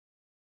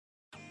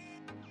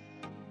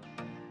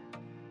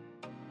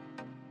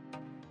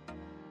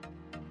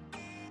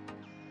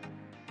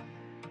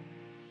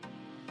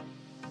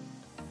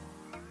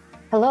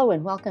Hello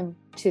and welcome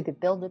to the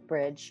Build a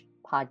Bridge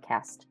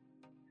podcast.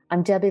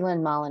 I'm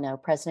Debilyn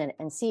Molineaux, President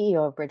and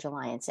CEO of Bridge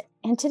Alliance,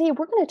 and today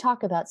we're going to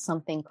talk about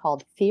something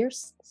called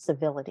fierce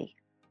civility.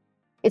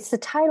 It's the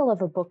title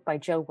of a book by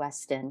Joe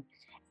Weston,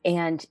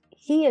 and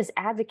he is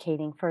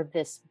advocating for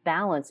this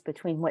balance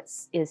between what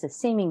is a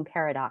seeming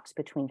paradox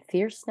between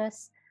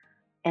fierceness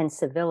and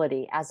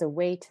civility as a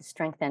way to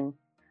strengthen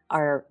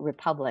our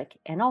republic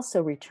and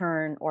also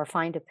return or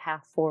find a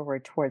path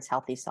forward towards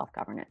healthy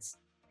self-governance.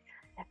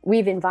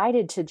 We've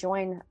invited to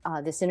join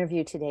this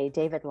interview today,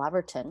 David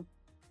Leaverton.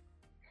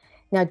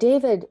 Now,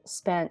 David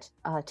spent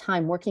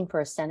time working for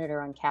a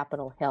senator on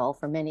Capitol Hill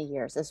for many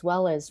years, as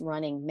well as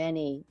running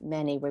many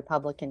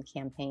Republican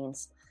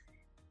campaigns.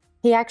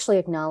 He actually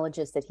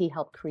acknowledges that he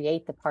helped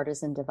create the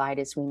partisan divide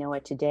as we know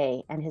it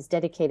today and has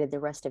dedicated the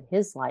rest of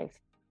his life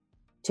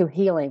to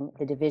healing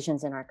the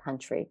divisions in our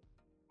country.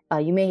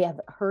 You may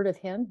have heard of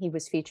him. He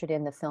was featured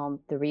in the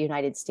film The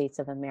Reunited States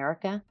of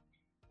America,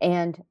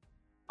 and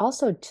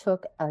also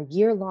took a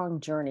year-long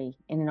journey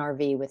in an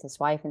RV with his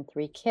wife and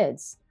 3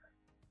 kids.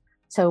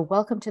 So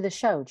welcome to the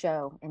show,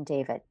 Joe and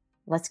David.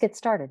 Let's get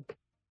started.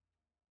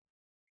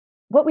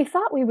 What we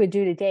thought we would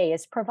do today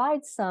is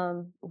provide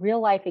some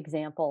real-life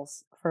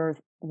examples for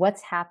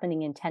what's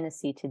happening in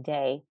Tennessee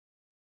today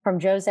from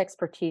Joe's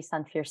expertise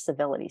on fierce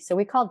civility. So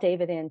we called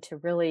David in to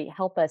really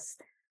help us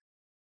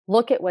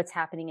look at what's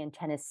happening in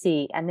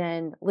Tennessee and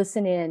then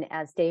listen in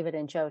as David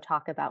and Joe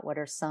talk about what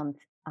are some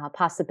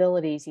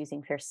possibilities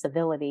using fierce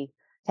civility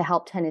to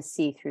help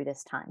Tennessee through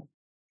this time.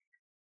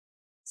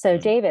 So,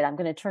 David, I'm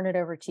going to turn it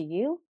over to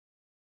you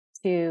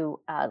to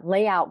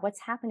lay out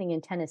what's happening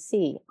in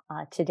Tennessee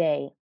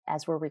today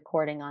as we're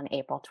recording on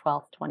April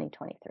 12th,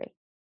 2023.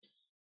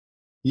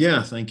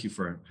 Yeah, thank you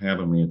for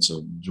having me. It's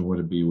a joy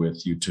to be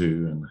with you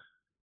too.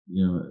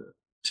 And,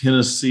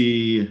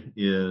 Tennessee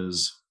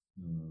is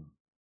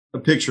a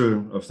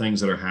picture of things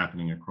that are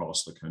happening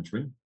across the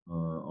country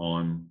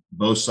on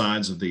both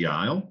sides of the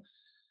aisle.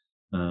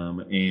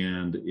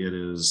 And it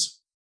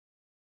is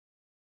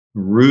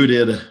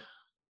rooted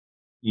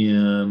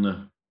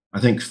in, I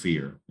think,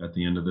 fear. At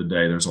the end of the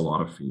day, there's a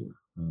lot of fear.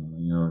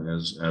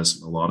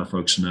 As a lot of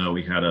folks know,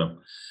 we had a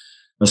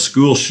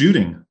school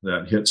shooting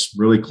that hits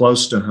really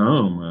close to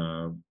home.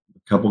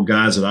 A couple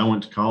guys that I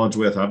went to college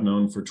with, I've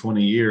known for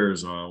 20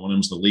 years. One of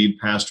them's the lead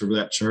pastor of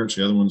that church.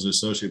 The other one's the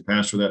associate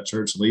pastor of that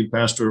church. The lead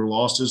pastor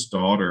lost his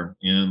daughter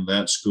in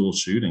that school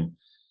shooting.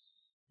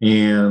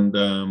 And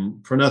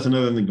for nothing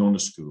other than going to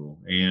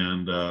school.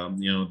 And,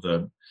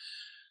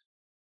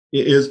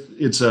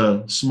 it's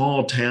a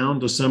small town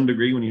to some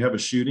degree. When you have a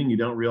shooting, you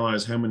don't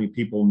realize how many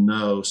people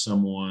know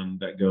someone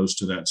that goes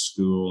to that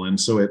school. And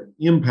so it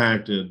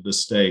impacted the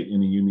state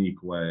in a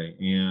unique way.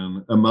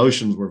 And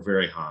emotions were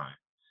very high.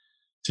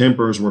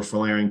 Tempers were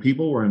flaring.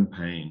 People were in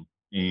pain.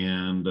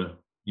 And,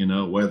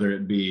 whether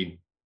it be,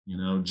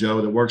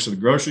 Joe that works at a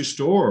grocery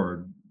store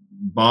or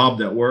Bob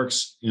that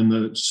works in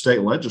the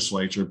state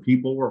legislature,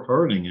 people were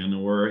hurting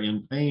and were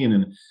in pain,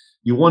 and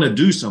you want to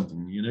do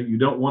something. You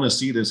don't want to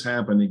see this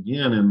happen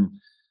again. And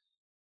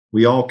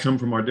we all come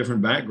from our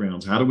different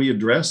backgrounds. How do we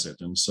address it?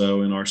 And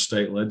so in our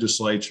state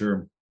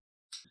legislature,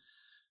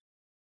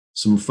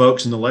 some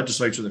folks in the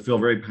legislature that feel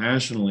very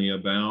passionately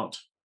about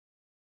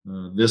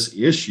this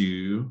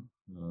issue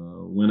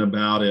went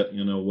about it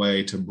in a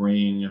way to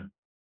bring a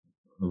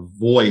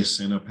voice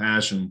and a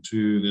passion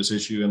to this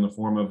issue in the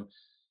form of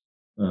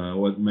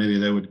what maybe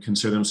they would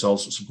consider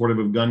themselves supportive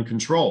of gun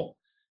control.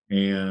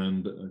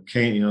 And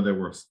there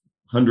were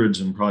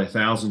hundreds and probably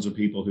thousands of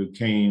people who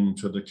came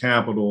to the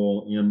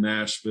Capitol in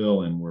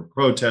Nashville and were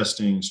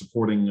protesting,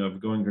 supporting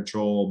of gun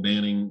control,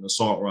 banning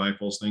assault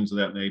rifles, things of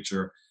that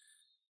nature.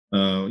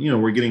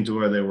 We're getting to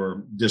where they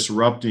were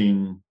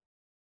disrupting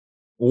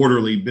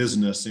orderly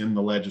business in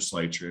the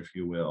legislature, if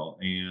you will.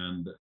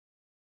 And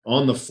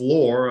on the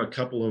floor, a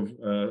couple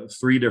of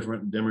 3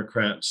 different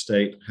Democrat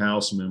state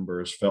House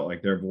members felt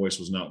like their voice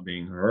was not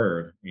being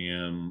heard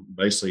and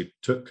basically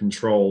took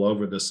control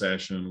over the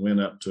session, went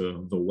up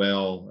to the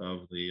well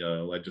of the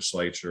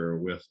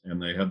legislature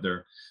and they had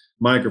their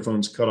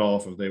microphones cut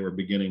off if they were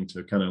beginning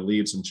to kind of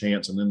lead some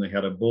chants. And then they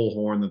had a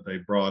bullhorn that they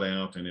brought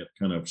out, and it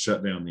kind of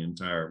shut down the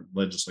entire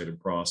legislative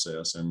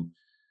process. And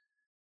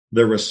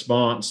the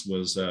response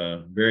was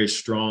very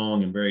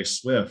strong and very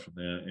swift,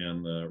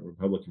 and the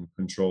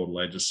Republican-controlled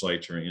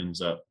legislature ends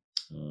up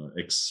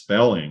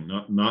expelling,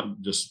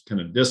 not just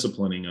kind of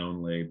disciplining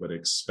only, but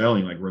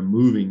expelling, like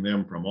removing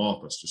them from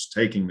office, just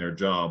taking their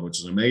job, which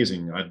is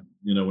amazing.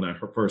 When I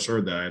first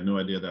heard that, I had no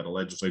idea that a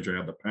legislature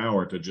had the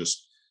power to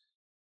just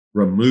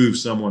remove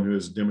someone who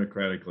is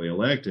democratically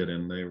elected,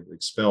 and they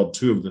expelled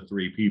 2 of the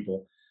 3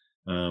 people.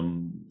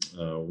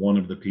 One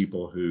of the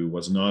people who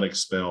was not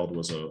expelled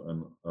was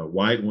a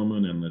white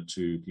woman, and the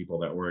 2 people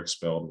that were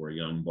expelled were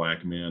young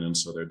Black men. And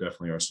so there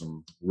definitely are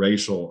some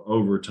racial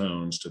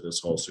overtones to this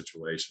whole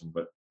situation.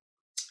 But,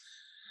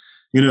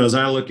 as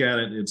I look at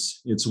it,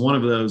 it's one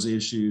of those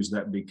issues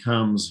that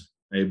becomes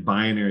a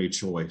binary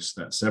choice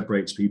that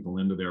separates people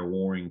into their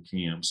warring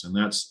camps. And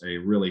that's a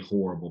really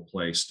horrible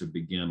place to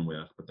begin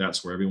with. But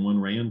that's where everyone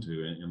ran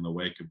to in the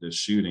wake of this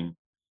shooting.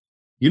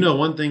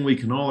 One thing we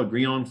can all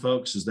agree on,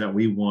 folks, is that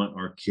we want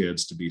our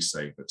kids to be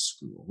safe at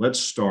school. Let's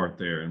start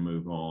there and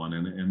move on.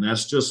 And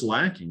that's just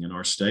lacking in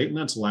our state, and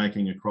that's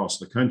lacking across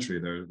the country.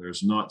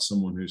 There's not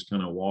someone who's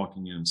kind of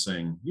walking in and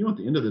saying, at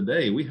the end of the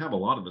day, we have a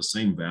lot of the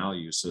same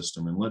value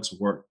system, and let's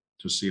work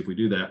to see if we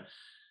do that.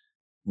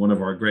 One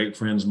of our great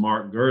friends,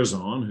 Mark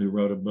Gerzon, who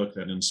wrote a book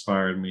that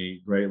inspired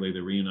me greatly,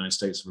 The Reunited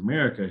States of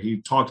America,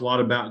 he talked a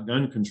lot about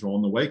gun control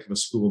in the wake of a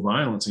school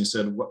violence. He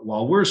said,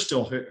 while we're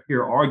still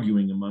here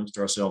arguing amongst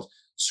ourselves,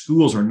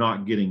 schools are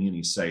not getting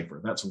any safer.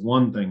 That's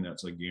one thing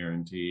that's a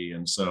guarantee.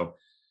 And so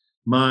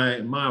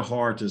my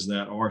heart is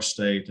that our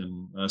state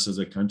and us as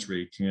a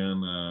country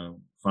can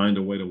find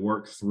a way to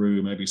work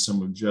through maybe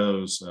some of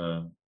Joe's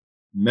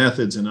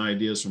methods and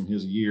ideas from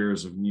his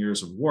years of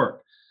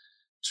work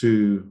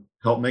to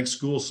help make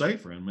schools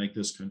safer and make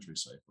this country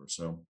safer.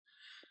 So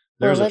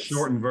there's a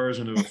shortened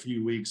version of a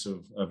few weeks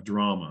of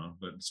drama,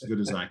 but as good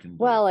as I can do.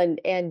 Well,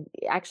 and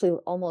actually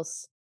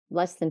almost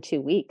less than 2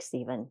 weeks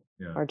even,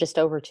 or just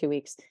over 2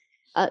 weeks.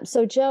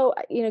 So Joe,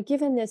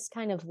 given this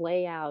kind of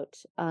layout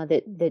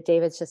that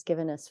David's just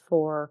given us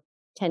for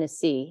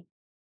Tennessee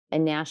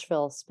and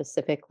Nashville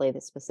specifically,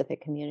 the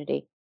specific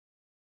community,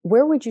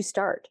 where would you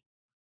start?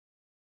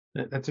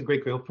 That's a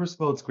great. Well, first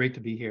of all, it's great to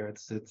be here.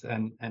 It's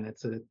David.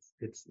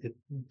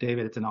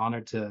 It's an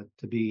honor to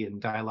be in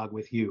dialogue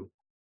with you,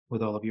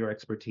 with all of your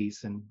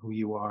expertise and who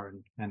you are,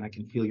 and I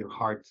can feel your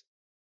heart,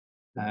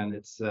 and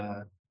it's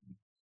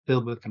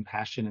filled with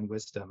compassion and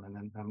wisdom,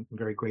 and I'm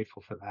very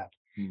grateful for that.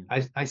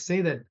 I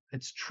say that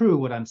it's true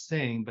what I'm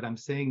saying, but I'm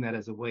saying that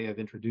as a way of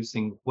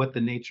introducing what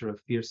the nature of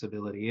fierce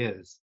civility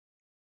is.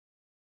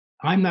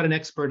 I'm not an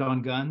expert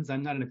on guns.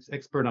 I'm not an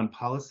expert on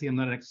policy. I'm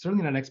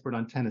certainly not an expert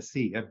on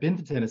Tennessee. I've been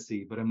to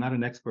Tennessee, but I'm not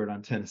an expert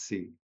on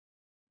Tennessee.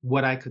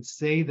 What I could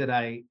say that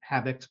I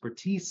have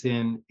expertise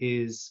in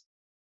is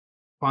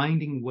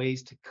finding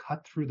ways to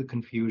cut through the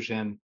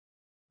confusion,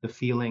 the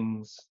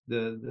feelings,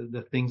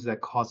 the things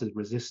that causes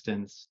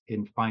resistance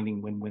in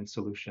finding win-win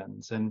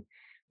solutions. And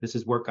this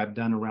is work I've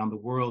done around the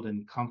world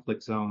in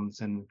conflict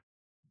zones and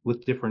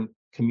with different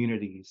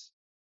communities.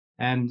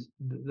 And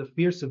the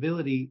fierce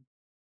civility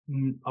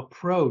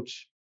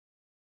approach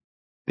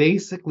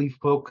basically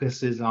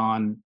focuses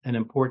on an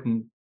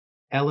important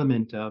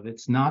element of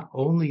it's not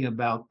only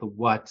about the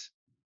what,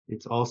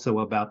 it's also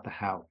about the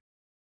how.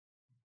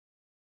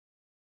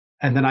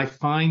 And then I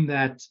find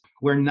that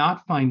we're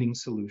not finding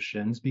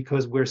solutions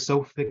because we're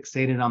so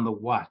fixated on the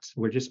what.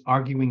 We're just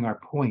arguing our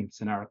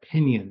points and our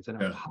opinions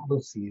and our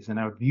policies and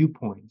our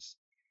viewpoints.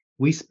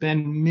 We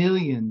spend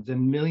millions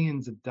and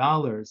millions of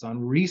dollars on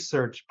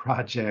research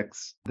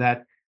projects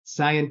that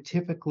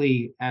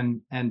scientifically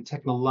and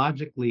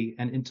technologically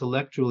and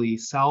intellectually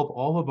solve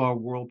all of our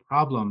world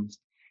problems,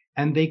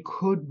 and they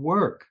could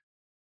work.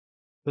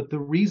 But the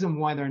reason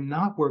why they're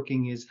not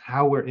working is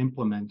how we're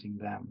implementing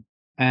them.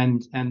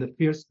 And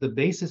the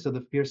basis of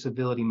the fierce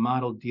civility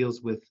model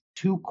deals with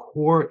two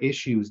core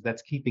issues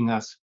that's keeping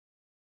us,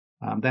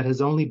 that has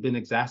only been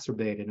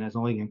exacerbated and has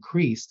only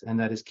increased, and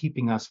that is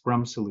keeping us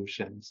from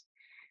solutions.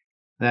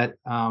 That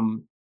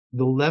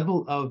the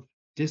level of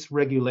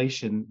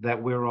dysregulation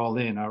that we're all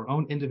in, our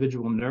own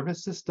individual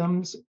nervous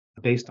systems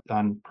based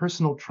on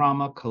personal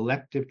trauma,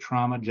 collective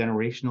trauma,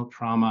 generational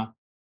trauma,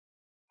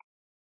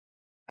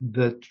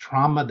 the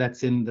trauma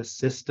that's in the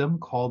system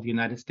called the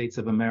United States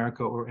of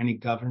America or any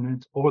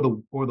government or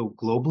the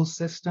global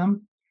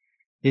system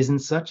is in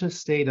such a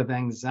state of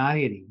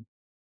anxiety.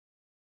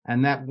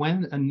 And that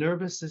when a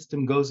nervous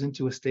system goes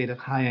into a state of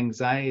high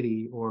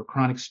anxiety or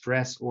chronic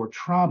stress or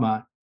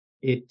trauma,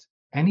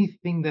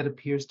 anything that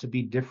appears to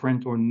be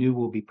different or new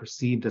will be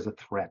perceived as a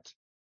threat,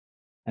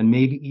 and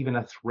maybe even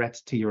a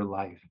threat to your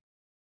life.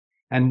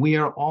 And we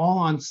are all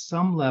on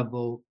some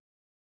level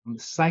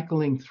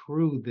cycling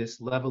through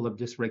this level of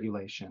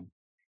dysregulation.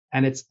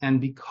 And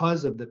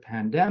because of the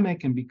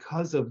pandemic and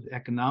because of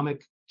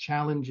economic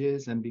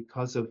challenges and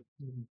because of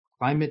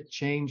climate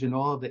change and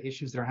all of the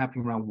issues that are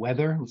happening around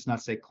weather, let's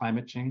not say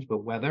climate change,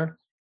 but weather,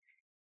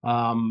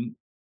 the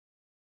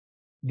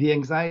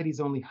anxiety is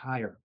only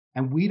higher.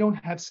 And we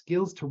don't have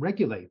skills to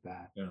regulate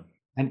that. Yeah.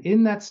 And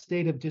in that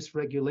state of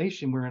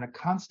dysregulation, we're in a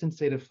constant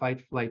state of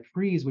fight, flight,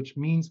 freeze, which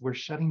means we're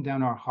shutting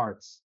down our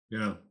hearts.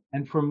 Yeah.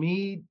 And for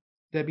me,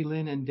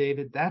 Debilyn and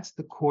David, that's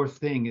the core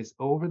thing, is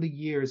over the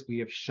years, we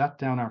have shut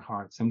down our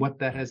hearts. And what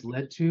that has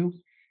led to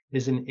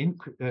is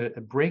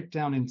a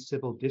breakdown in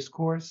civil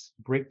discourse,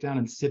 breakdown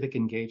in civic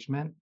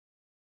engagement,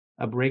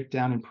 a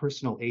breakdown in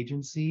personal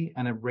agency,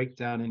 and a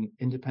breakdown in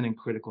independent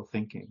critical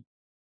thinking.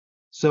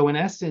 So in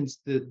essence,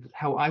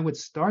 how I would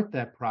start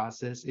that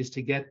process is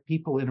to get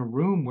people in a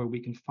room where we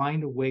can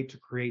find a way to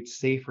create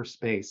safer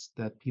space,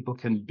 that people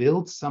can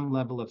build some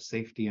level of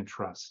safety and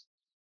trust.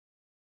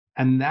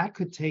 And that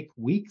could take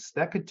weeks,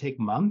 that could take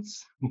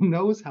months. Who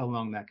knows how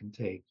long that can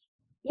take?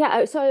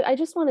 Yeah, so I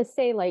just want to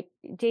say, like,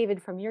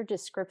 David, from your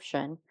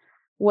description,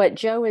 what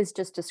Joe is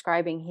just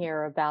describing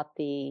here about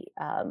the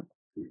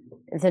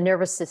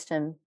nervous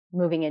system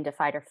moving into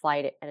fight or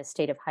flight at a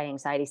state of high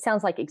anxiety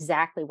sounds like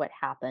exactly what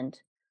happened,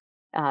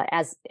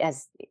 as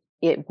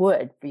it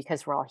would,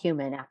 because we're all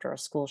human after a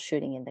school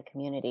shooting in the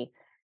community.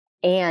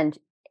 And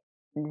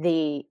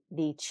the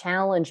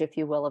challenge, if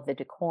you will, of the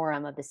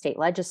decorum of the state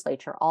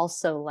legislature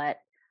also let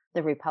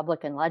the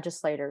Republican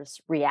legislators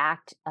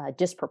react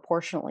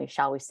disproportionately,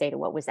 shall we say, to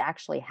what was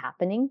actually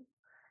happening,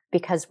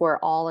 because we're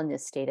all in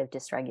this state of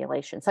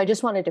dysregulation. So I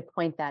just wanted to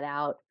point that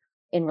out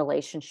in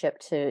relationship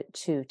to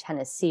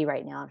Tennessee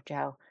right now,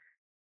 Joe.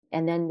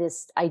 And then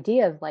this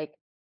idea of like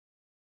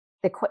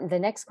the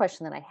next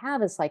question that I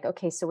have is like,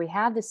 okay, so we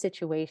have this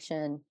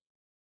situation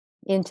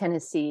in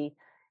Tennessee,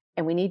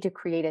 and we need to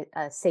create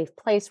a safe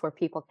place where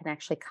people can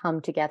actually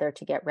come together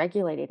to get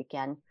regulated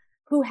again.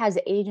 Who has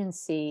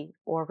agency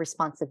or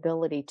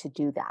responsibility to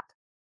do that?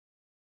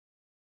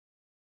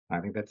 I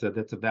think that's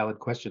a valid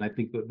question. I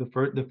think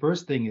the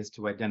first thing is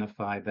to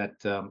identify that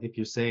if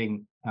you're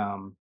saying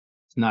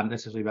it's not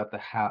necessarily about the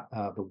how,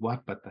 the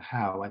what, but the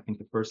how. I think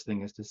the first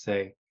thing is to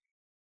say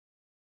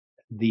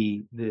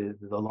the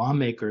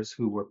lawmakers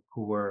who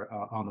were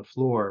on the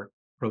floor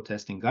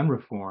protesting gun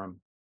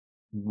reform,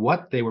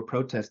 what they were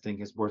protesting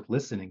is worth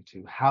listening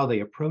to. How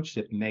they approached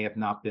it may have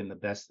not been the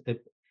best.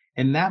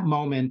 In that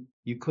moment,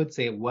 you could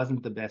say it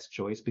wasn't the best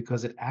choice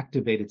because it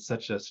activated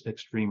such an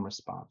extreme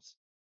response.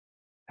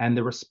 And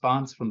the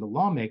response from the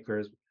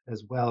lawmakers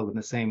as well, in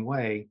the same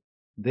way,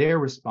 their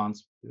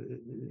response,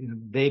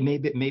 they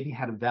maybe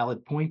had a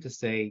valid point to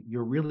say,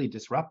 you're really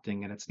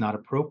disrupting and it's not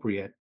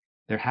appropriate.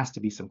 There has to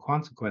be some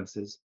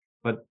consequences,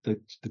 but the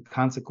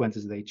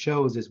consequences they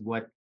chose is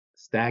what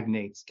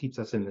keeps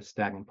us in the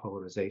stagnant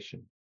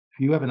polarization.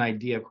 If you have an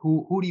idea of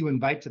who do you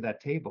invite to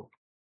that table?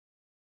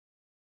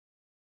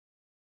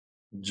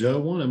 Joe,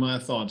 one of my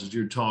thoughts as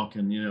you're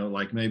talking,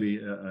 like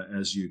maybe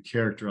as you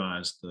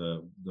characterize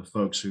the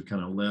folks who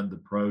kind of led the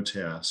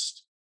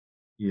protest,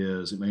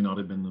 is it may not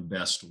have been the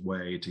best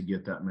way to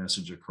get that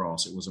message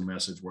across. It was a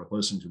message worth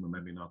listening to, but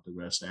maybe not the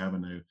best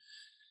avenue.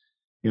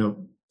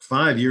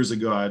 5 years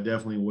ago, I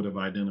definitely would have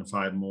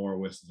identified more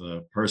with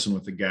the person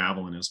with the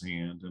gavel in his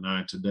hand. And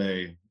I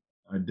today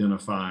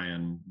identify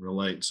and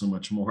relate so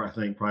much more, I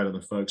think, probably to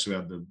the folks who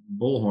have the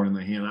bullhorn in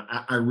their hand.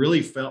 I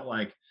really felt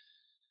like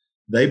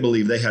they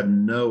believe they had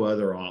no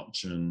other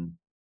option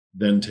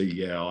than to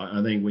yell.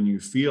 I think when you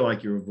feel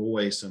like your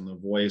voice and the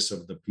voice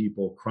of the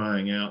people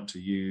crying out to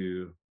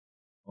you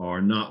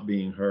are not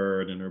being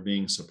heard and are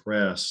being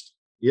suppressed,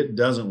 it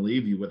doesn't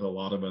leave you with a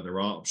lot of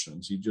other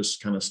options. You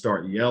just kind of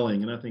start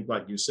yelling. And I think,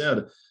 like you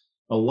said,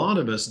 a lot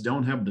of us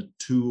don't have the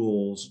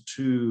tools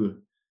to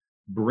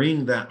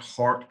bring that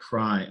heart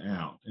cry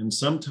out. And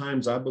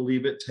sometimes I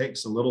believe it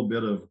takes a little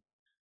bit of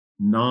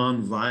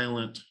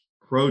nonviolent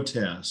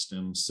protest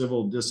and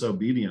civil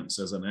disobedience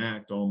as an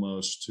act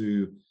almost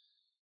to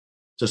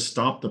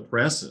stop the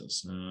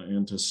presses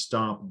and to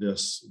stop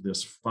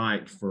this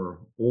fight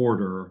for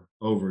order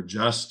over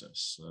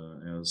justice.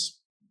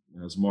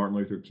 As Martin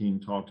Luther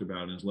King talked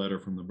about in his letter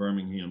from the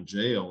Birmingham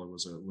jail,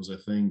 it was a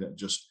thing that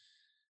just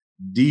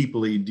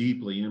deeply,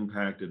 deeply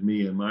impacted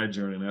me in my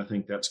journey. And I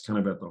think that's kind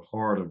of at the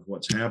heart of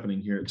what's happening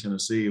here at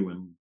Tennessee.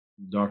 When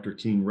Dr.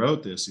 King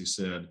wrote this, he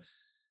said,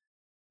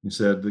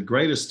 the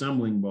greatest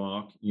stumbling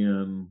block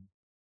in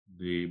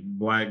the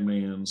Black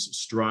man's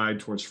stride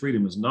towards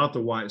freedom is not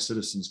the white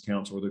citizens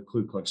council or the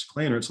Ku Klux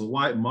Klan. It's the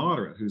white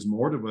moderate who's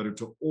more devoted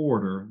to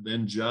order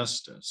than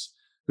justice,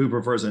 who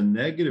prefers a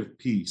negative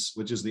peace,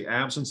 which is the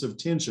absence of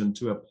tension,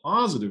 to a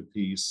positive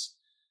peace,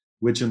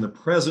 which in the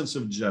presence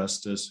of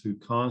justice, who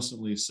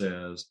constantly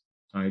says,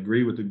 I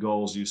agree with the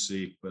goals you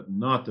seek, but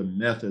not the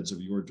methods of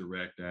your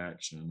direct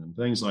action, and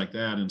things like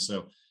that. And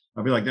so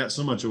I feel like that's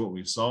so much of what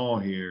we saw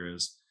here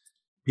is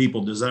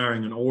people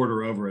desiring an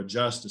order over a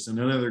justice, and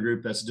another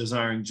group that's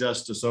desiring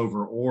justice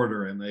over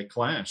order, and they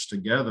clash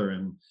together.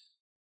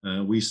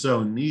 And we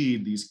so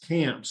need these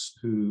camps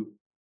who,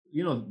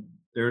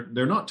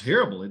 they're not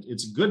terrible.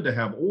 It's good to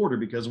have order,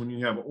 because when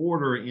you have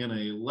order in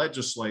a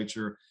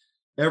legislature,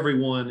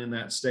 everyone in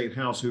that state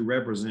house who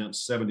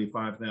represents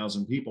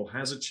 75,000 people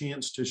has a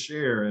chance to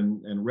share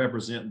and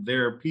represent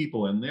their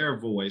people and their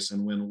voice.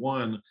 And when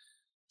one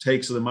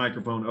takes the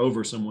microphone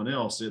over someone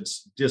else,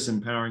 it's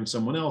disempowering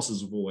someone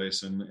else's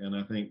voice. And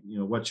I think,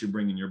 what you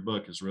bring in your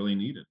book is really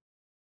needed.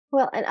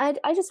 Well, and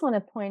I just want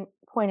to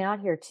point out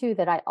here too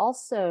that I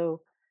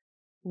also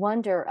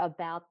wonder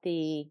about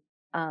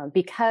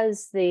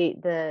because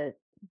the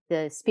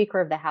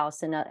Speaker of the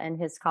House and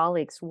his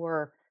colleagues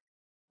were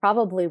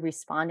probably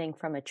responding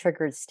from a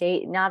triggered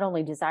state, not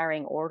only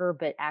desiring order,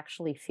 but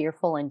actually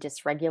fearful and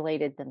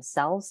dysregulated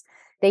themselves.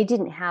 They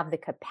didn't have the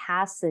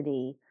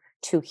capacity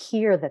to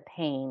hear the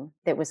pain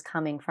that was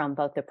coming from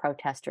both the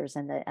protesters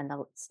and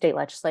the state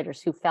legislators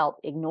who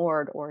felt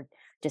ignored or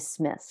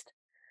dismissed.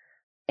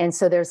 And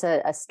so there's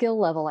a skill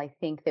level, I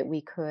think, that we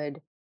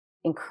could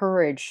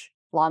encourage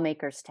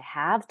lawmakers to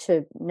have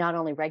to not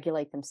only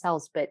regulate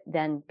themselves, but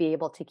then be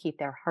able to keep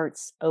their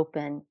hearts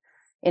open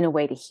in a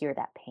way to hear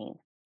that pain.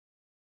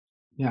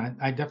 Yeah,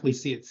 I definitely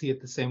see it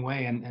the same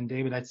way. And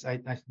David,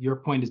 your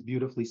point is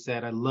beautifully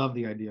said. I love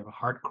the idea of a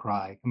heart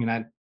cry. I mean,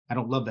 I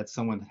don't love that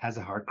someone has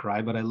a heart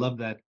cry, but I love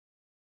that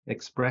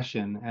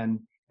expression,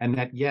 and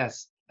that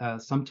yes,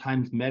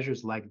 sometimes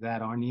measures like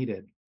that are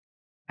needed.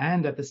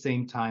 And at the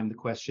same time, the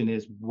question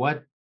is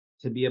what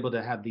to be able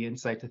to have the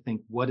insight to think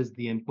what are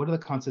the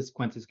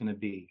consequences going to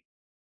be.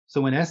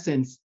 So in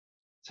essence,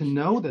 to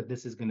know that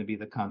this is going to be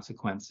the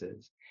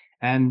consequences,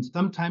 and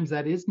sometimes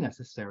that is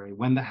necessary.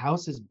 When the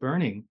house is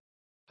burning,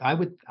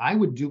 I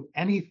would do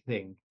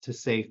anything to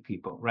save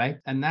people, right?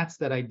 And that's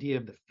that idea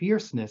of the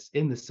fierceness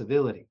in the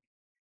civility.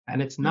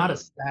 And it's not a Yeah.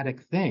 static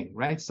thing,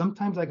 right?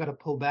 Sometimes I got to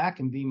pull back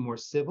and be more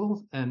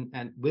civil and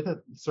with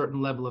a certain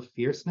level of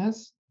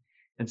fierceness.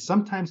 And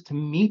sometimes to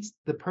meet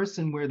the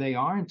person where they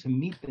are and to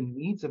meet the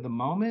needs of the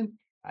moment,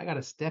 I got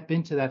to step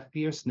into that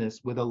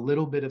fierceness with a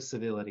little bit of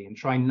civility and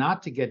try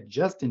not to get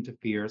just into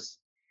fierce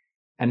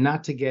and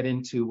not to get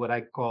into what I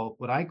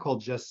call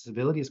just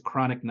civility is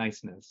chronic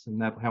niceness.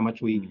 And that how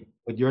much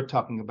what you're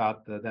talking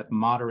about, that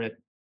moderate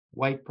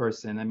white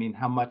person, I mean,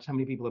 how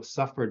many people have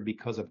suffered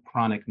because of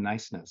chronic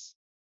niceness.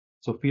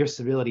 So fierce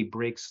civility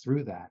breaks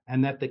through that.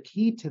 And that the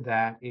key to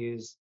that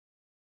is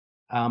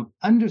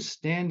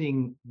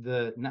understanding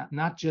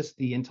not just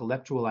the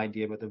intellectual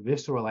idea, but the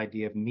visceral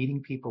idea of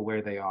meeting people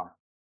where they are.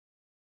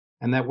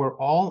 And that we're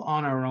all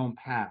on our own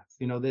path.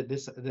 You know,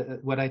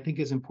 what I think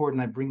is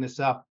important, I bring this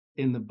up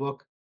in the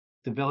book,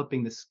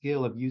 Developing the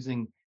Skill of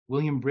Using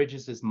William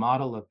Bridges's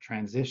model of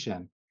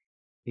transition.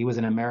 He was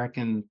an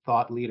American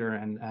thought leader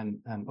and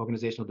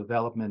organizational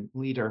development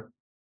leader.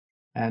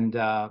 And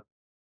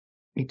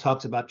he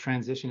talks about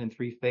transition in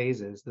 3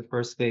 phases. The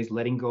first phase,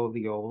 letting go of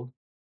the old,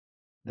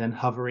 then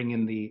hovering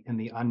in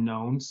the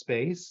unknown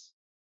space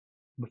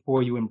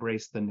before you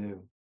embrace the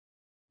new.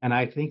 And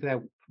I think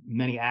that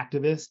many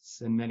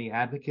activists and many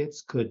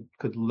advocates could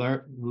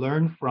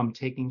learn from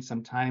taking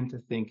some time to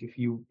think,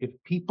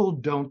 if people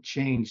don't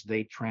change,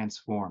 they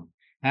transform.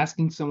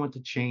 Asking someone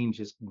to change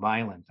is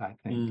violent, I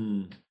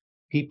think.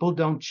 People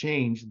don't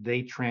change,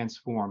 they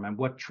transform. And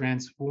what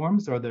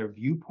transforms are their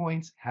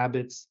viewpoints,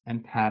 habits,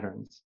 and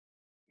patterns.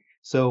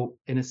 So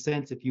in a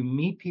sense, if you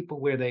meet people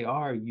where they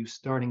are, you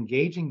start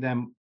engaging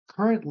them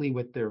currently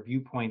with their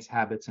viewpoints,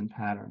 habits, and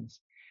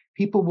patterns.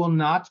 People will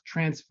not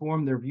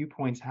transform their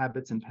viewpoints,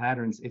 habits, and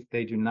patterns if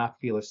they do not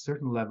feel a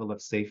certain level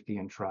of safety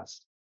and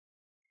trust.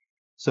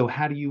 So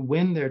how do you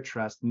win their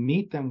trust?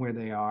 Meet them where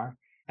they are.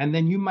 And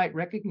then you might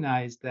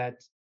recognize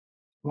that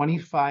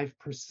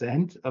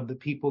 25% of the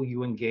people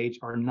you engage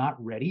are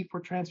not ready for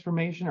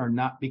transformation, or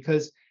not,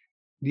 because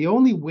the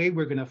only way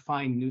we're going to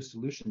find new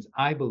solutions,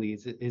 I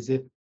believe, is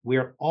if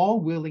we're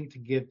all willing to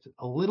give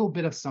a little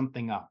bit of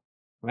something up,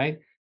 right?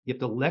 You have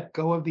to let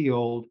go of the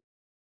old,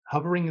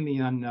 hovering in the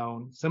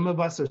unknown. Some of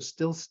us are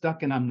still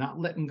stuck in I'm not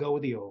letting go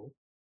of the old.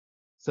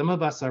 Some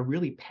of us are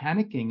really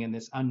panicking in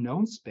this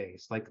unknown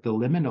space, like the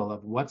liminal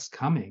of what's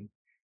coming.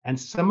 And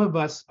some of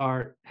us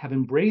have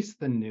embraced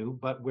the new,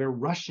 but we're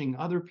rushing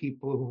other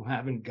people who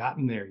haven't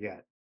gotten there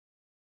yet.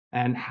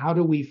 And how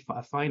do we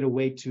find a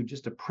way to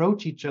just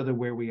approach each other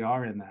where we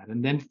are in that?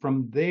 And then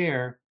from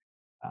there,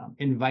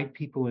 invite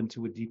people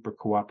into a deeper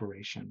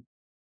cooperation.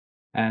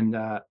 And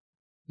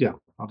yeah,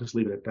 I'll just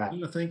leave it at that.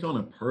 I think on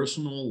a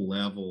personal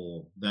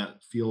level,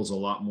 that feels a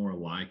lot more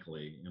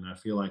likely. And I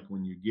feel like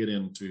when you get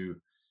into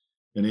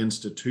an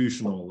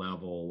institutional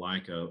level,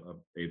 like a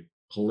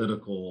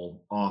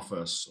political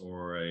office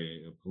or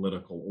a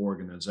political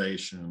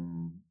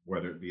organization,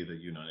 whether it be the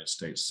United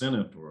States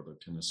Senate or the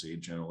Tennessee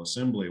General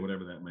Assembly,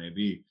 whatever that may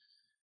be,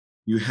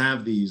 you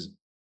have these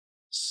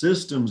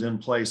systems in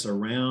place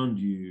around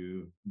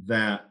you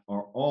that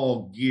are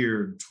all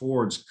geared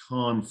towards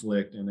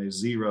conflict and a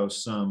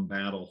zero-sum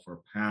battle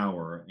for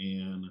power.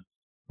 And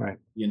right.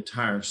 The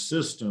entire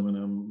system, and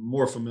I'm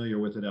more familiar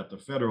with it at the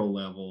federal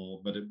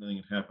level, but I think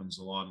it happens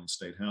a lot in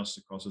state houses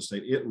across the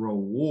state. It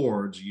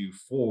rewards you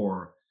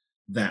for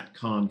that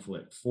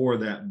conflict, for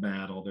that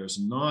battle. There's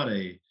not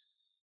a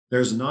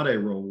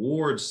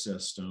reward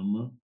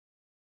system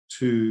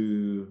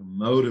to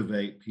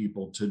motivate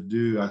people to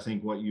do, I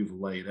think, what you've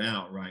laid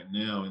out right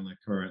now in the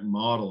current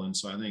model. And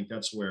so I think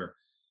that's where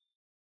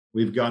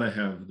we've got to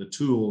have the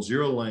tools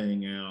you're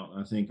laying out,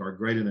 I think, are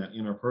great in that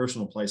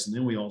interpersonal place. And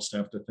then we also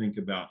have to think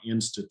about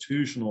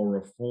institutional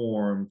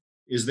reform.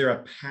 Is there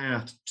a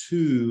path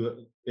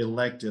to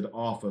elected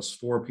office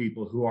for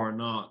people who are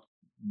not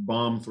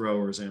bomb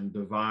throwers and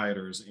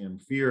dividers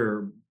and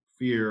fear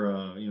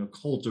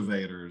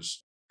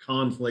cultivators,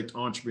 conflict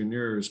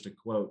entrepreneurs, to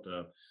quote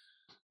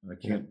I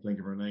can't think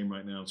of her name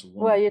right now. It's a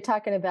woman. Well, you're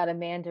talking about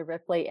Amanda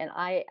Ripley, and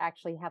I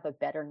actually have a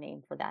better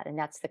name for that, and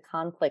that's the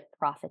conflict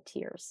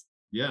profiteers.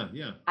 Yeah.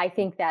 I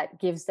think that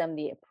gives them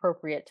the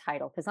appropriate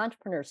title, because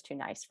entrepreneur's too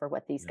nice for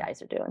what these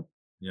guys are doing.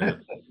 Yeah.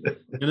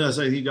 And as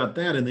I say, you got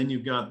that, and then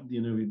you've got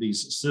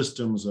these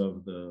systems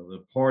of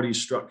the party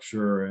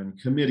structure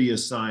and committee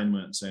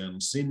assignments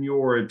and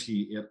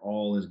seniority. It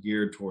all is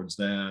geared towards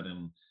that.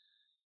 And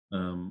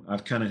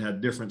I've kind of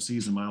had different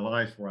seasons in my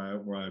life where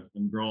I've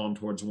been drawn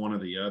towards one or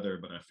the other,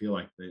 but I feel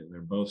like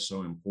they're both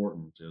so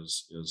important.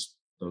 Is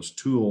those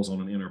tools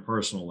on an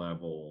interpersonal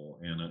level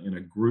and in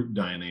a group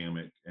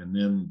dynamic, and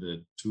then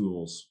the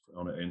tools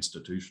on an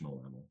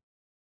institutional level.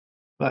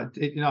 But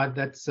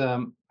that's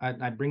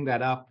I bring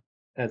that up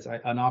as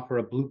an offer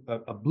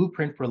a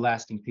blueprint for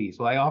lasting peace.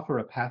 Well, I offer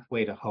a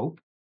pathway to hope,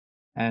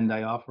 and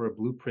I offer a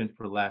blueprint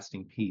for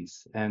lasting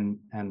peace. And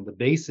the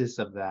basis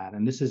of that,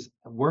 and this is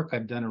work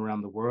I've done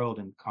around the world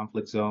in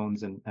conflict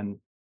zones and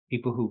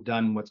people who've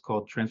done what's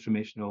called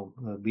transformational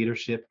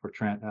leadership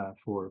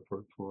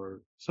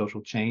for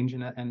social change,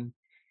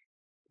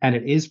 and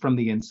it is from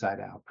the inside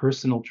out.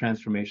 Personal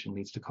transformation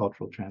leads to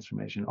cultural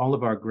transformation. All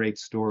of our great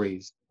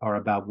stories are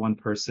about one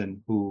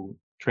person who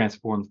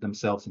transforms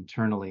themselves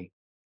internally,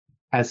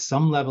 has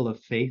some level of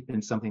faith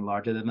in something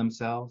larger than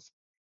themselves,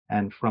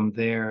 and from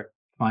there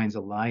finds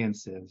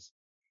alliances.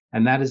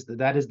 And that is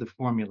the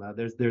formula.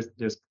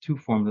 There's two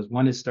formulas.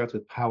 One starts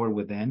with power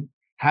within.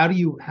 How do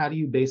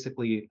you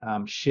basically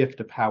shift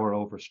a power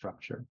over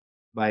structure?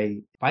 By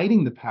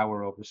fighting the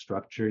power over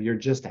structure, you're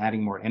just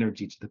adding more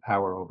energy to the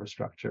power over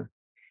structure.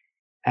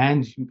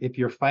 And if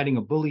you're fighting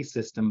a bully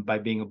system, by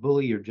being a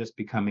bully, you've just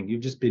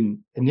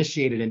been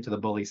initiated into the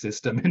bully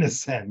system in a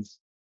sense.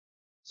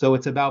 So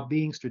it's about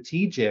being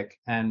strategic.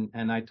 And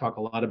I talk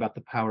a lot about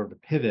the power of the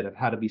pivot, of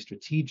how to be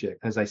strategic.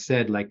 As I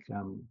said, like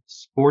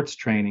sports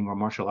training or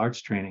martial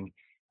arts training,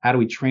 how do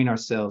we train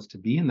ourselves to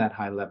be in that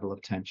high level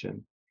of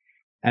tension?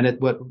 And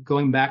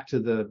going back to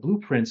the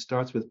blueprint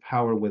starts with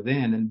power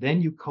within, and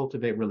then you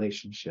cultivate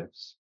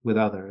relationships with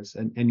others.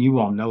 And you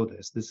all know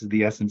this. This is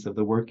the essence of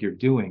the work you're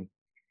doing.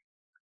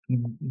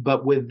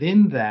 But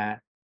within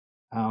that,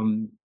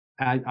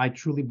 I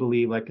truly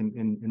believe, like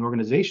in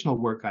organizational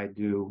work I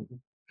do,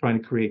 trying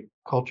to create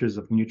cultures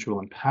of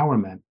mutual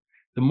empowerment,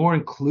 the more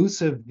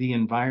inclusive the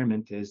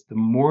environment is, the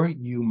more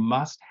you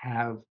must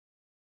have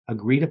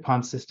agreed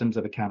upon systems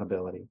of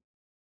accountability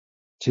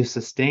to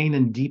sustain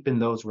and deepen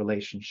those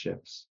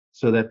relationships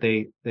so that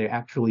they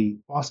actually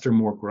foster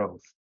more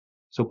growth.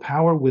 So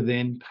power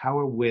within,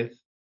 power with,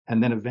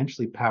 and then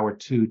eventually power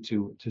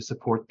to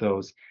support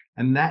those.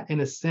 And that,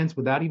 in a sense,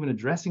 without even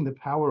addressing the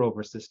power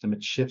over system,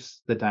 it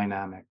shifts the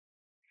dynamic.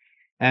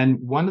 And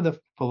one of the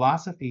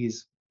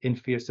philosophies in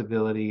Fierce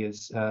Civility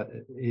is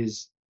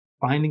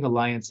finding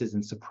alliances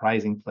in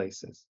surprising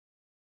places.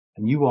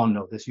 And you all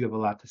know this. You have a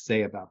lot to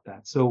say about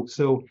that. So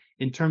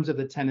in terms of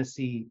the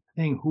Tennessee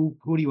thing, who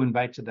do you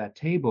invite to that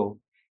table?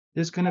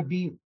 There's going to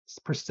be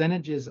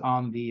percentages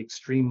on the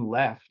extreme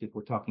left, if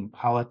we're talking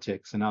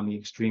politics, and on the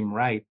extreme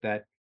right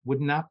that it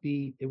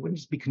wouldn't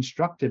just be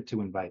constructive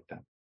to invite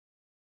them.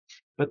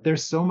 But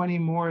there's so many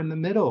more in the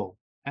middle,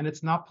 and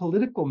it's not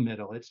political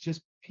middle. It's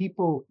just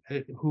people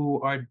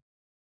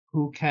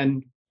who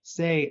can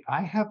say,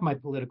 I have my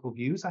political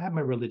views, I have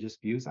my religious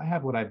views, I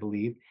have what I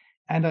believe,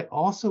 and I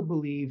also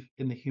believe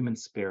in the human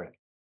spirit.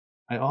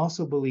 I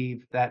also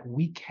believe that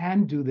we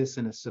can do this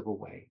in a civil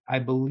way. I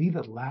believe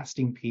that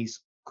lasting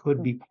peace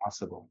could be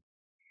possible.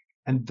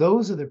 And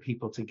those are the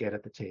people to get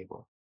at the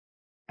table.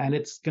 And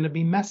it's going to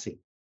be messy.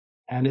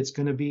 And there's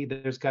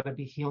got to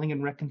be healing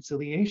and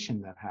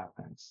reconciliation that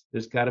happens.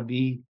 There's got to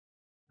be,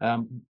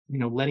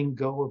 letting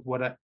go of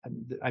what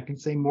I can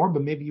say more,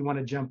 but maybe you want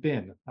to jump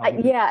in.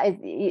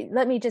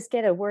 Let me just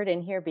get a word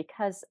in here,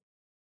 because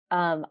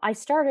I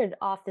started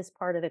off this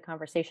part of the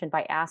conversation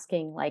by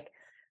asking, like,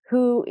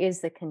 who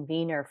is the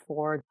convener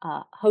for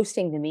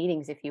hosting the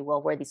meetings, if you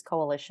will, where these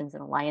coalitions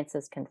and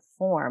alliances can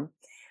form.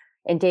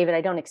 And David,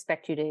 I don't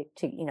expect you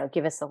to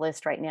give us a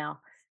list right now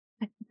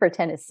for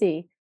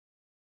Tennessee.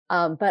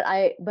 But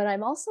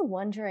I'm also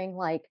wondering,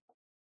 like,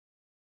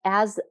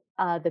 as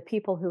the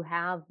people who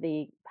have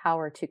the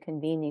power to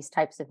convene these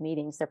types of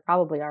meetings, they're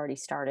probably already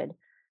started.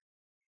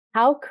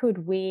 How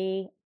could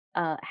we?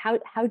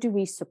 How do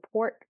we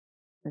support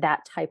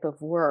that type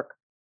of work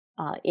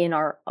in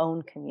our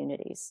own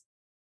communities?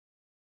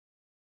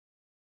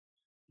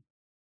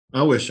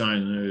 I wish I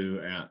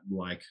knew at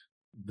like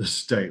the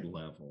state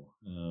level,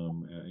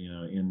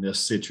 in this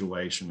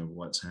situation of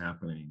what's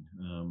happening.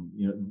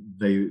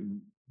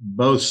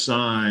 Both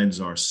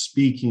sides are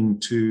speaking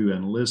to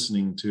and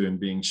listening to and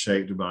being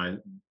shaped by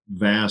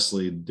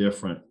vastly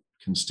different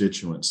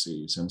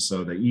constituencies. And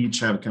so they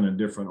each have kind of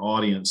different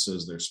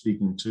audiences they're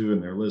speaking to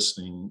and they're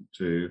listening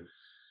to.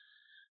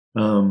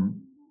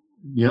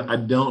 I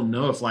don't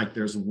know if like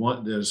there's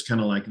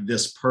kind of like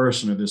this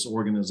person or this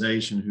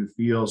organization who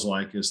feels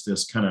like it's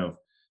this kind of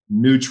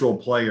neutral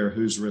player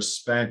who's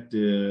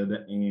respected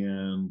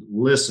and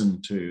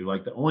listened to.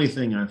 Like the only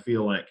thing I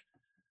feel like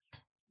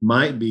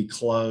might be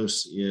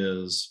close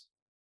is,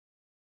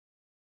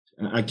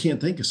 I can't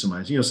think of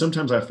somebody.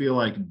 Sometimes I feel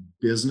like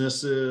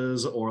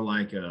businesses or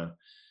like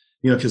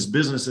because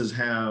businesses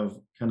have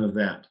kind of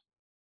that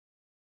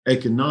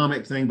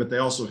economic thing, but they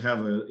also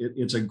have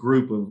it's a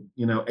group of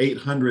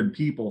 800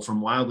 people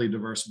from wildly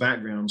diverse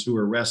backgrounds who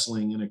are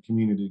wrestling in a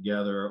community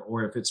together.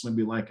 Or if it's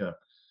maybe like a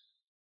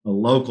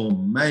local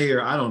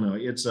mayor, I don't know.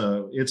 It's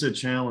a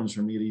challenge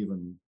for me to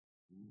even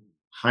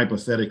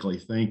hypothetically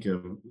think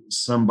of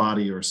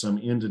somebody or some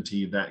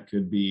entity that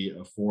could be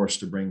a force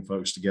to bring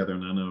folks together.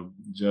 And I know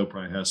Joe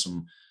probably has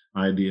some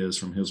ideas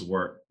from his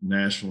work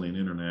nationally and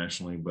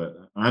internationally, but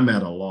I'm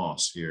at a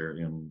loss here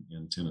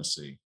in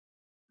Tennessee.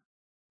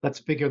 Let's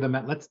figure them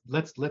out.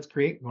 Let's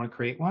create. You want to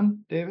create one,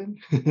 David?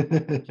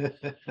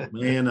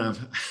 Man,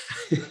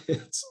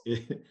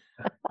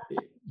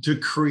 to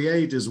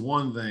create is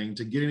one thing.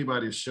 To get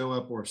anybody to show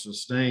up or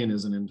sustain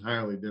is an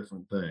entirely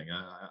different thing.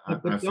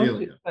 I feel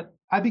you. But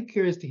I'd be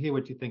curious to hear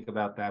what you think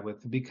about that,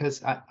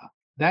 because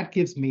that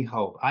gives me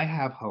hope. I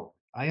have hope.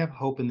 I have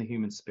hope in the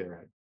human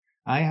spirit.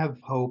 I have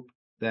hope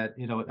that,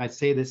 I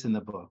say this in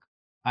the book.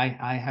 I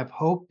have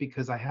hope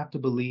because I have to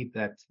believe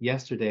that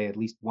yesterday, at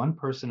least one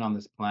person on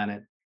this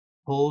planet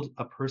pulled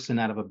a person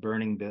out of a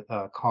burning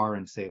car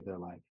and saved their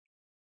life.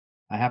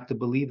 I have to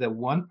believe that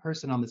one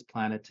person on this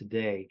planet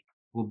today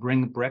will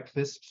bring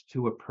breakfast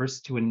to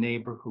a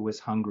neighbor who is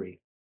hungry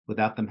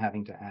without them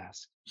having to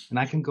ask. And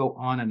I can go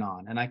on.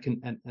 And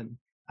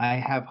I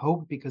have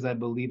hope because I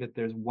believe that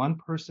there's one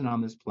person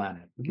on this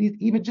planet, at least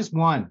even just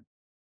one,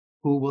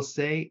 who will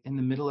say in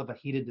the middle of a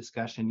heated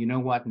discussion, you know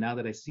what, now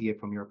that I see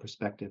it from your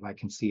perspective, I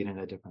can see it in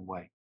a different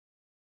way.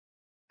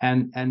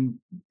 And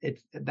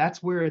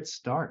that's where it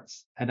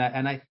starts. And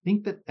I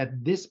think that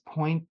at this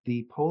point,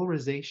 the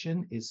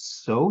polarization is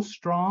so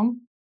strong,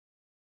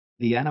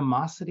 the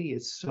animosity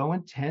is so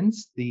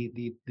intense,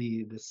 the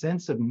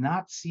sense of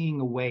not seeing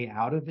a way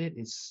out of it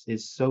is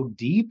so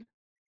deep,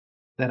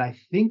 that I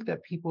think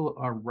that people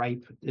are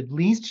ripe, at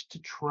least to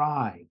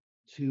try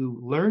to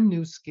learn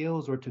new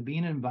skills, or to be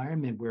in an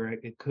environment where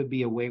it could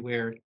be a way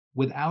where,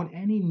 without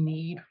any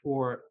need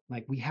for,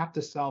 like, we have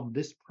to solve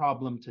this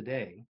problem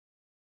today,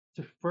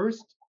 to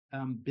first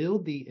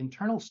build the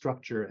internal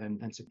structure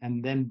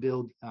and then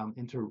build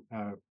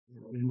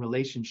in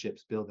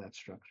relationships, build that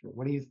structure.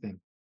 What do you think?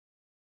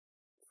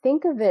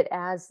 Think of it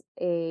as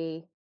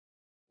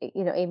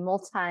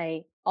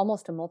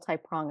almost a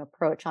multi-prong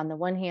approach. On the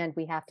one hand,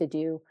 we have to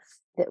do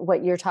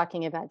what you're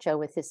talking about, Joe,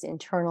 with this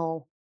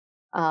internal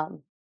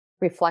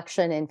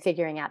reflection and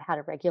figuring out how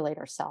to regulate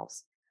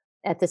ourselves.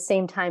 At the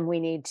same time, we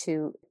need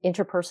to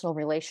interpersonal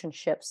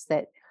relationships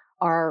that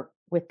are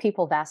with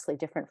people vastly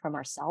different from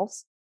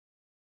ourselves.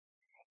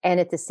 And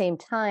at the same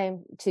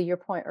time, to your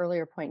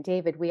earlier point,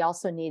 David, we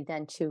also need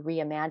then to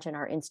reimagine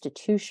our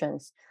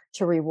institutions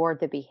to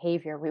reward the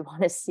behavior we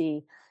want to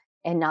see,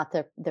 and not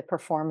the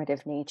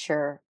performative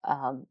nature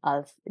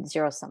of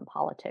zero-sum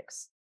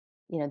politics.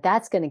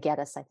 That's going to get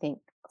us, I think,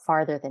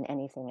 farther than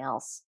anything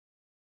else.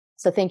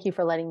 So thank you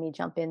for letting me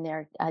jump in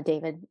there,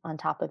 David, on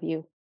top of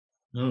you.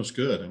 No, it's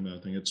good. I mean, I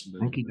think it's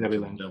Thank you,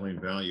 Debilyn. definitely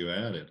value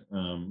added.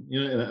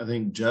 And I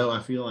think, Joe, I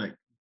feel like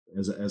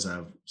as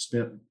I've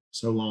spent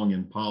so long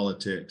in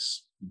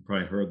politics, you've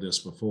probably heard this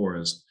before,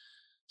 is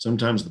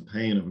sometimes the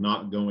pain of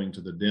not going to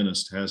the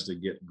dentist has to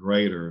get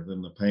greater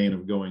than the pain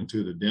of going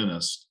to the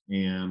dentist.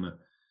 And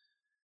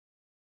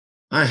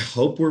I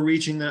hope we're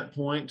reaching that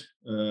point,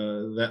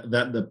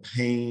 that the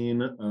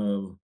pain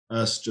of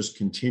us just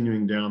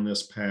continuing down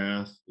this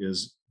path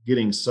is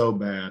getting so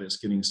bad. It's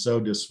getting so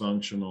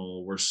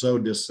dysfunctional. We're so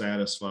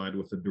dissatisfied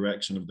with the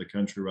direction of the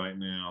country right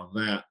now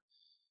that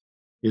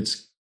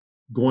it's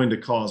going to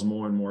cause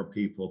more and more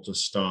people to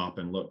stop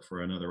and look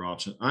for another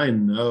option. I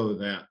know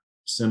that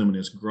sentiment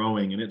is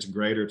growing, and it's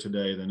greater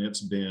today than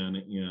it's been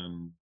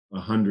in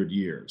 100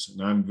 years.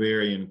 And I'm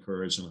very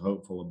encouraged and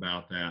hopeful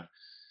about that.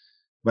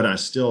 But I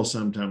still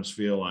sometimes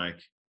feel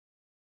like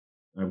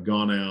I've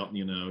gone out,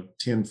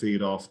 10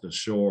 feet off the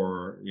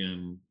shore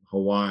in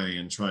Hawaii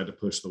and tried to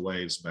push the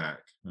waves back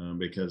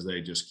because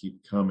they just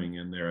keep coming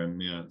and they're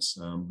immense.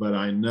 But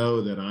I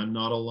know that I'm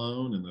not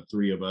alone, and the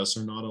three of us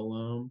are not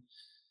alone.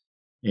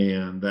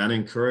 And that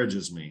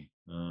encourages me.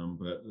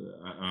 But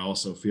I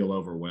also feel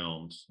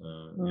overwhelmed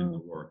in the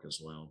work as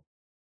well.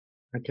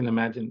 I can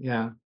imagine.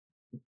 Yeah.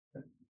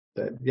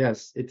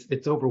 Yes,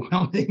 it's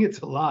overwhelming. It's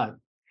a lot.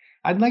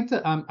 I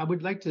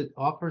would like to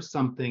offer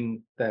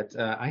something that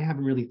I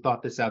haven't really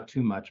thought this out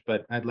too much,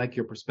 but I'd like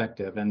your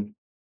perspective. And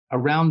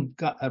around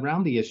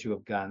the issue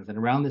of guns, and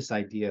around this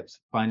idea of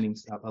finding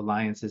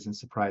alliances in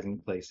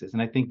surprising places.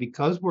 And I think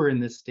because we're in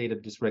this state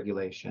of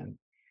dysregulation,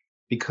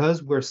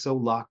 because we're so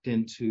locked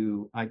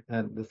into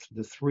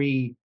the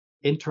three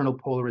internal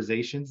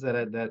polarizations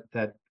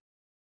that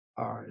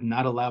are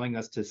not allowing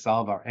us to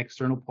solve our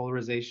external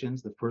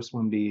polarizations. The first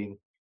one being,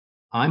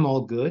 I'm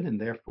all good, and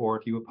therefore,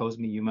 if you oppose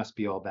me, you must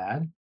be all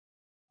bad.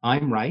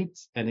 I'm right,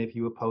 and if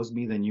you oppose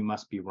me, then you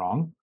must be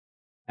wrong.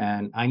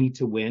 And I need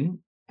to win,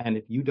 and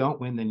if you don't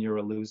win, then you're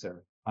a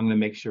loser. I'm going to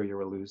make sure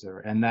you're a loser.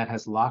 And that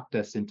has locked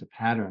us into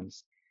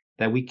patterns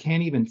that we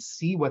can't even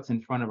see what's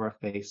in front of our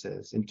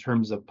faces in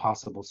terms of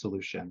possible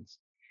solutions.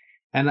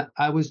 And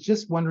I was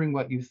just wondering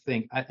what you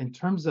think in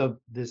terms of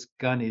this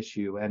gun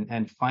issue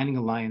and finding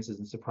alliances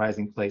in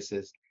surprising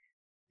places.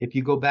 If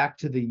you go back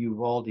to the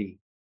Uvalde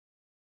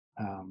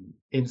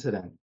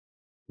incident,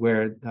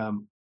 where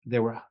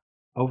there were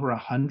over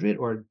 100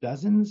 or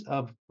dozens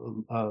of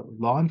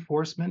law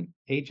enforcement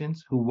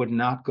agents who would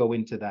not go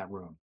into that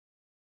room.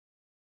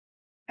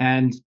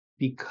 And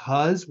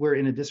because we're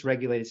in a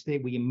dysregulated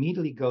state, we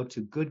immediately go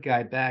to good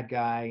guy, bad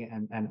guy,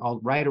 and all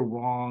right or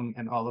wrong,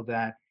 and all of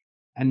that.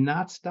 and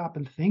not stop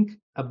and think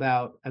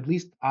about, at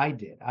least I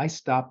did. I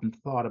stopped and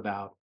thought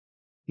about,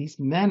 these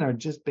men are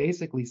just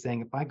basically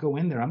saying, if I go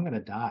in there, I'm going to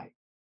die.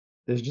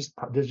 There's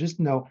just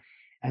no,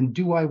 and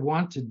do I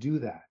want to do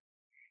that?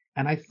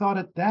 And I thought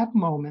at that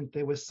moment,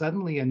 there was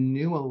suddenly a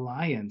new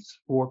alliance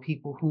for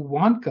people who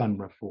want gun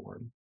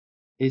reform,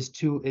 is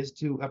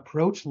to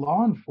approach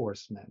law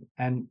enforcement.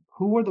 And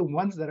who are the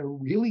ones that are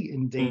really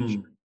in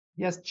danger?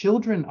 Yes,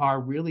 children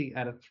are really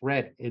at a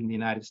threat in the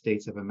United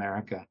States of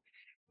America,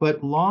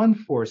 but law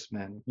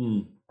enforcement,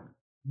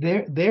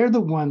 they're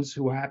the ones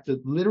who have to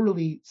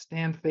literally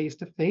stand face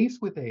to face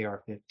with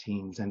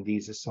AR-15s and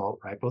these assault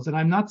rifles. And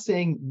I'm not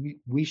saying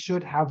we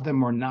should have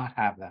them or not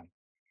have them.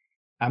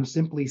 I'm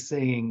simply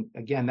saying,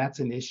 again, that's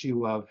an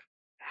issue of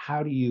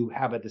how do you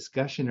have a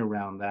discussion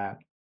around that,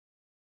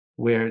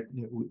 where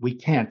we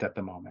can't at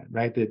the moment,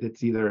 right? That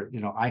it's either,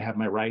 I have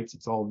my rights,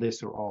 it's all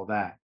this or all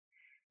that.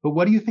 But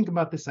what do you think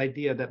about this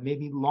idea that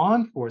maybe law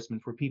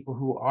enforcement for people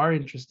who are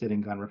interested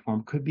in gun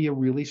reform could be a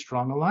really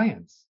strong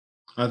alliance?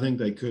 I think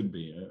they could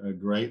be a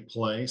great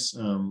place,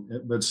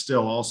 but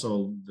still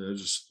also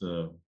just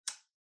the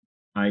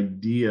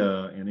idea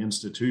and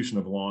institution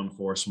of law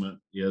enforcement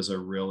is a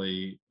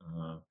really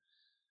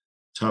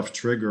tough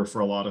trigger for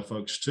a lot of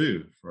folks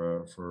too,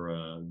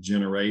 for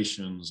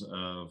generations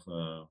of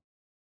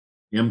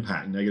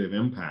negative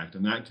impact,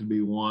 and that could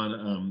be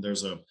one.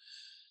 There's a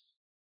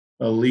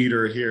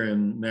leader here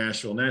in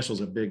Nashville.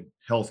 Nashville's a big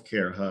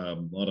healthcare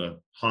hub. A lot of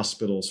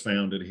hospitals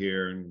founded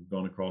here and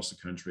gone across the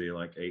country,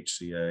 like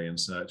HCA and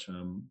such.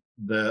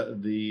 There's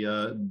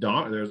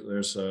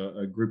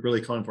a group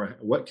really calling for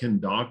what can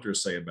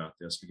doctors say about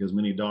this, because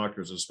many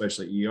doctors,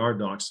 especially ER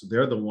docs,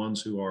 they're the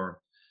ones who are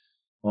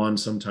on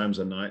sometimes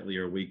a nightly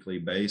or weekly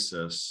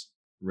basis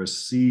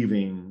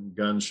receiving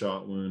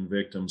gunshot wound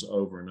victims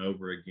over and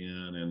over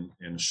again,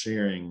 and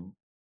sharing,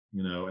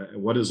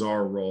 what is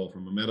our role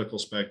from a medical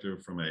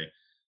perspective, from a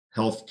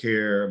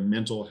healthcare,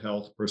 mental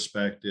health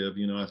perspective.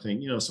 I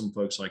think, some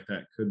folks like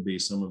that could be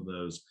some of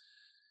those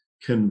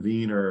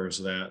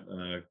conveners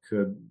that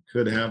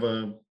could have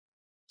a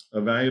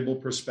valuable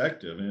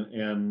perspective,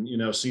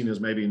 and seen as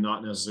maybe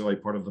not necessarily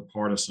part of the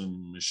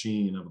partisan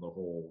machine of the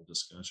whole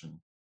discussion.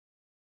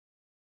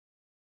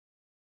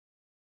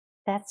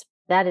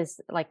 That is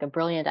like a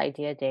brilliant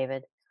idea,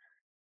 David.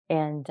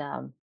 And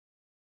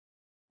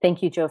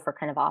thank you, Joe, for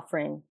kind of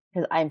offering,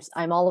 because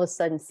I'm all of a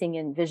sudden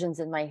seeing visions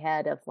in my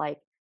head of like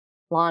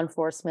law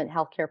enforcement,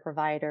 healthcare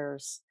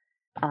providers,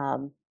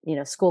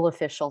 school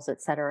officials,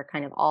 et cetera,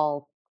 kind of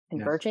all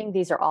converging. Yes.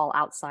 These are all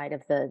outside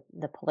of the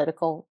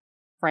political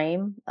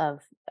frame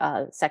of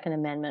Second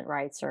Amendment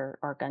rights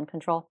or gun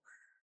control,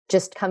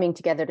 just coming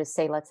together to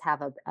say, let's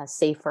have a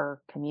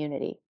safer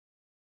community,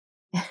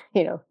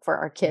 for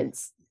our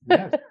kids.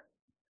 Yes.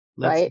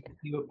 Right.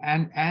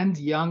 And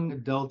young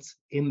adults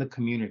in the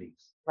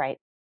communities. Right.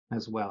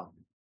 As well.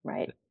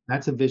 Right.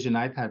 That's a vision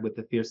I've had with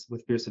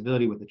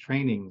Civility, with the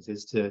trainings,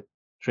 is to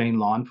train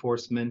law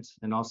enforcement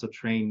and also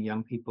train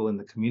young people in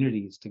the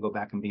communities to go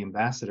back and be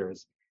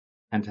ambassadors,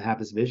 and to have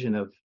this vision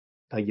of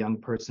a young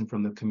person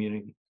from the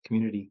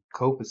community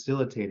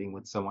co-facilitating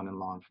with someone in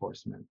law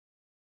enforcement,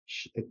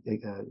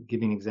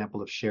 giving an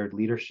example of shared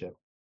leadership.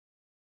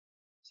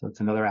 So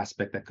it's another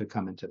aspect that could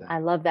come into that. I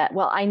love that.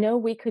 Well, I know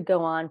we could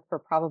go on for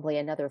probably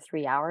another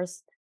 3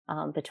 hours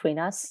between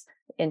us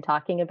in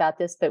talking about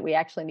this, but we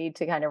actually need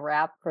to kind of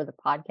wrap for the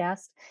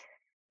podcast.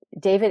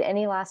 David,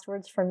 any last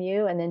words from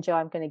you? And then Joe,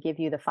 I'm going to give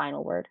you the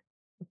final word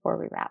before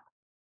we wrap.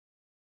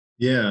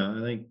 Yeah,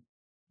 I think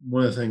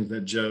one of the things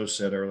that Joe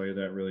said earlier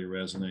that really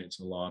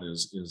resonates a lot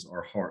is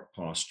our heart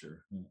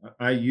posture.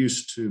 I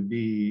used to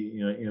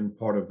be, in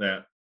part of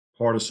that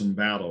partisan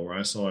battle where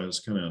I saw it as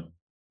kind of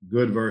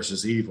good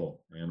versus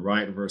evil and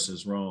right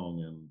versus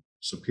wrong and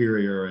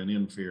superior and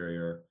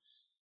inferior.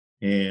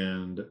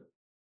 And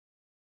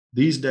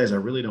these days, I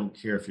really don't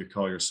care if you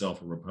call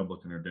yourself a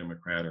Republican or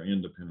Democrat or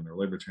independent or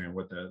libertarian.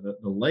 What the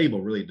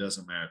label really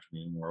doesn't matter to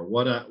me anymore.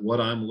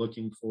 What I'm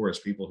looking for is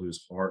people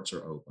whose hearts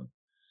are open.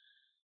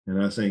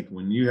 And I think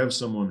when you have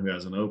someone who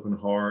has an open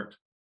heart,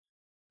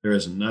 there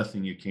is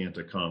nothing you can't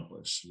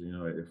accomplish.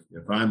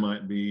 If I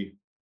might be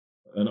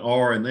an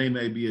R and they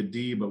may be a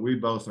D, but we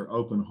both are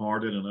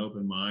open-hearted and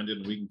open-minded,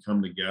 and we can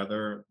come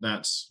together,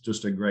 that's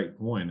just a great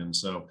point. And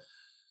so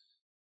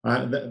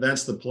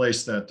that's the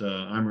place that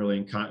I'm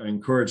really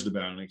encouraged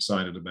about and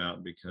excited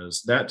about,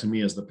 because that to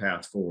me is the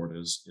path forward,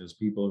 is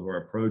people who are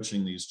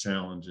approaching these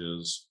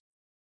challenges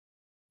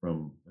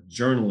from a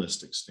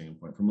journalistic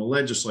standpoint, from a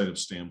legislative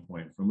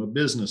standpoint, from a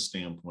business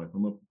standpoint,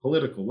 from a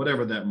political,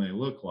 whatever that may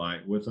look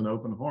like, with an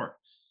open heart.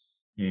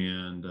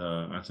 And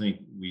I think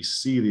we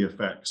see the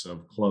effects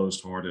of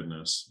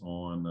closed-heartedness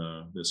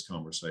on this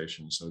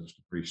conversation. So just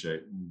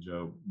appreciate,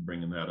 Joe,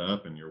 bringing that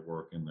up and your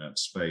work in that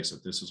space,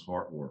 that this is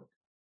heart work.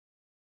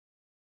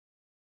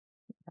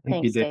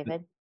 Thanks,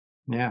 David.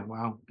 Yeah,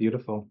 wow,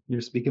 beautiful.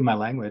 You're speaking my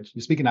language.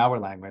 You're speaking our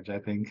language, I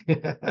think.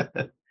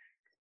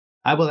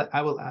 I will.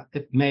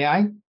 May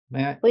I?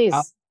 Please.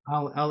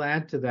 I'll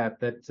add to that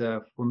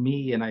for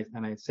me, and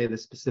I say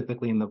this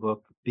specifically in the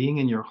book, being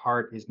in your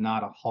heart is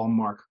not a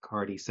Hallmark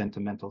cardy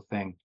sentimental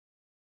thing.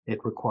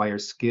 It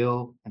requires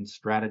skill and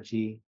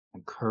strategy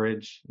and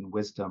courage and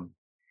wisdom,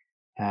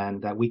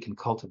 and that we can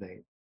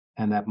cultivate,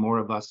 and that more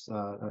of us,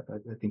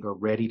 I think, are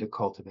ready to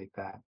cultivate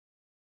that.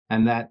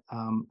 And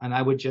and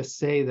I would just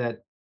say that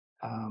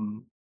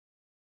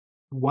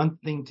one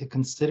thing to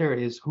consider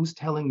is who's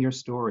telling your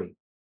story.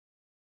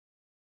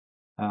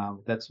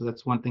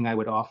 That's one thing I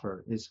would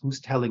offer, is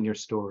who's telling your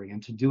story,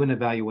 and to do an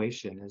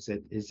evaluation. Is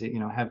it is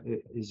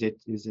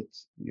it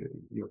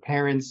your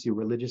parents, your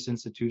religious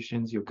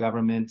institutions, your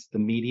government, the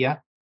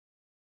media?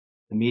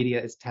 The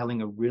media is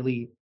telling a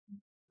really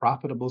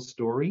profitable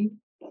story,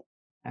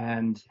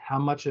 and how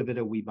much of it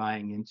are we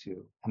buying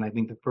into? And I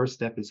think the first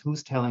step is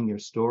who's telling your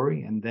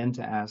story, and then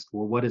to ask,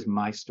 well, what is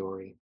my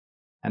story?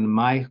 And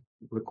my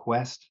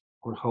request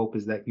or hope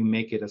is that you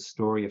make it a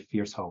story of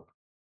fierce hope,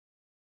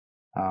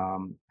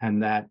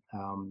 and that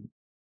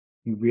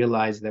you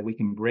realize that we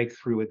can break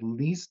through at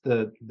least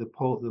the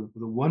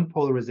one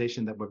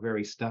polarization that we're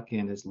very stuck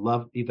in, is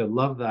either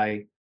love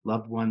thy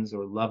loved ones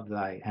or love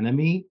thy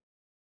enemy,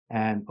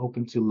 and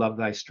open to love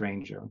thy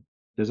stranger.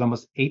 There's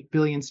almost 8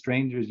 billion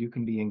strangers you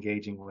can be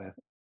engaging with,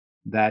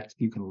 that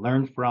you can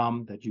learn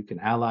from, that you can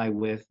ally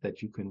with,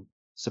 that you can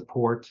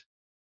support,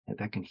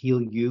 that can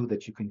heal you,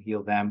 that you can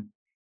heal them.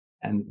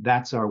 And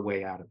that's our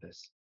way out of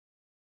this.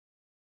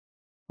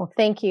 Well,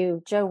 thank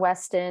you, Joe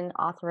Weston,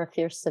 author of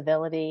Fierce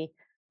Civility,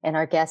 and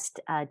our guest,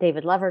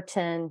 David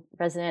Leaverton,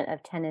 resident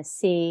of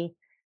Tennessee,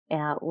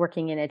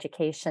 working in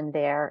education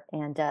there.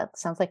 And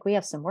sounds like we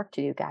have some work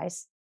to do,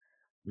 guys.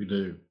 We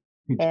do.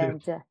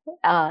 And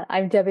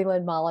I'm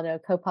Debilyn Molineaux,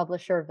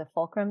 co-publisher of The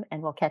Fulcrum,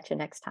 and we'll catch you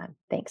next time.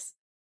 Thanks.